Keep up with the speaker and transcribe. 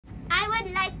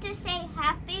would like to say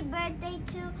happy birthday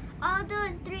to Aldo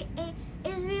in 3A,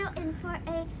 Israel in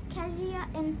 4A, Kezia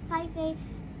in 5A,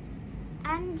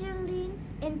 Angeline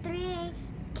in 3A,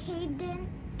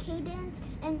 Cadence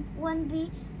in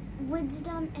 1B,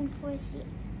 Wisdom in 4C.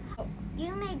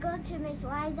 You may go to Miss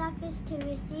Y's office to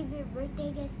receive your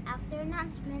birthday gifts after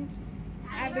announcements.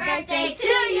 Happy birthday to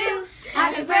you!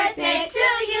 Happy birthday to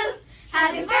you!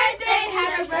 Happy birthday,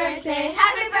 happy birthday,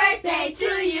 happy birthday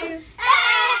to you!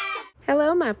 Hey!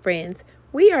 Hello, my friends.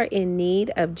 We are in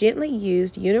need of gently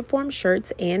used uniform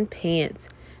shirts and pants.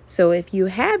 So if you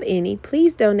have any,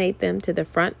 please donate them to the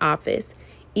front office.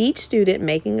 Each student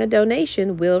making a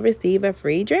donation will receive a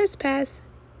free dress pass.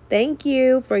 Thank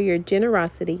you for your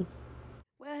generosity.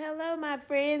 Well, hello, my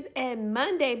friends, and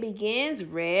Monday begins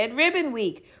Red Ribbon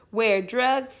Week, where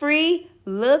drug-free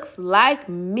looks like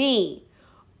me.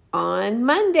 On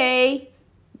Monday,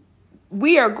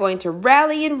 we are going to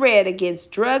rally in red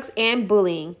against drugs and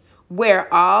bullying.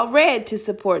 Wear all red to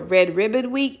support Red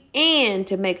Ribbon Week and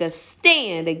to make a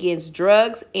stand against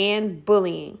drugs and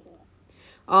bullying.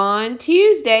 On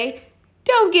Tuesday,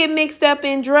 don't get mixed up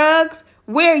in drugs.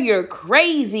 Wear your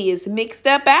craziest mixed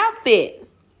up outfit.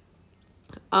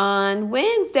 On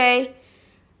Wednesday,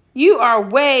 you are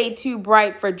way too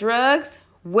bright for drugs.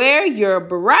 Wear your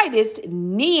brightest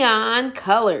neon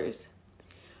colors.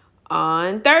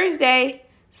 On Thursday,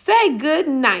 say good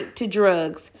night to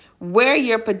drugs. Wear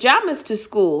your pajamas to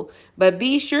school, but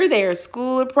be sure they are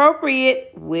school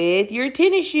appropriate with your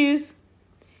tennis shoes.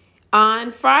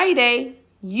 On Friday,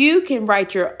 you can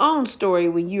write your own story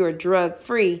when you are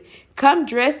drug-free. Come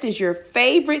dressed as your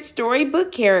favorite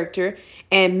storybook character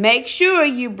and make sure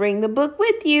you bring the book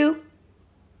with you.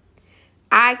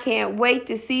 I can't wait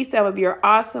to see some of your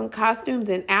awesome costumes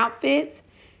and outfits.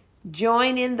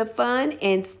 Join in the fun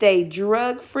and stay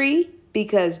drug-free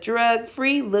because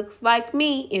drug-free looks like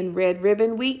me in Red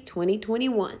Ribbon Week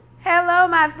 2021. Hello,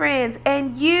 my friends,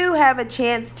 and you have a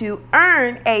chance to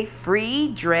earn a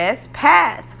free dress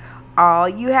pass. All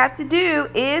you have to do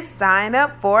is sign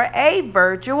up for a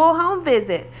virtual home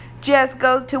visit. Just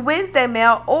go to Wednesday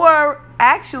Mail or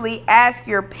actually ask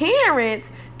your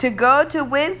parents to go to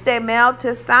Wednesday Mail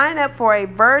to sign up for a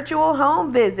virtual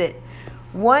home visit.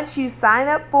 Once you sign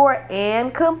up for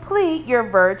and complete your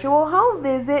virtual home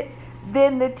visit,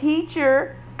 then the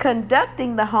teacher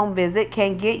conducting the home visit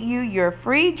can get you your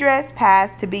free dress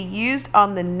pass to be used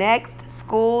on the next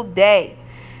school day.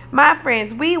 My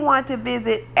friends, we want to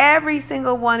visit every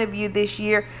single one of you this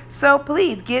year, so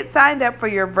please get signed up for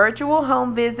your virtual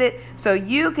home visit so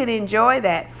you can enjoy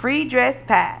that free dress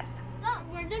pass.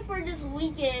 The weather for this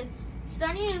week is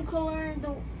sunny and cooler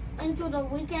into the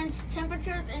weekend,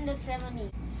 temperatures in the 70s.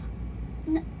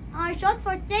 Our short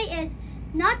for today is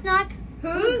knock knock.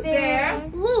 Who's there?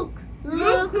 Look.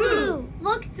 Look who?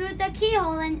 Look through the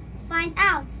keyhole and find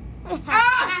out. Look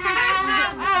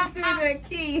through the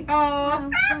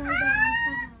keyhole.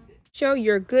 Show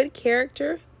your good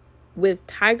character with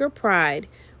tiger pride,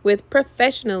 with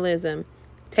professionalism,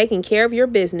 taking care of your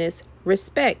business,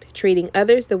 respect, treating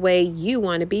others the way you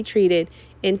want to be treated,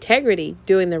 integrity,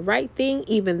 doing the right thing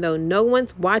even though no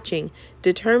one's watching,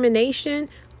 determination,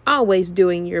 always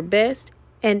doing your best,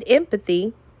 and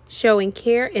empathy, showing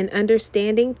care and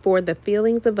understanding for the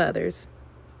feelings of others.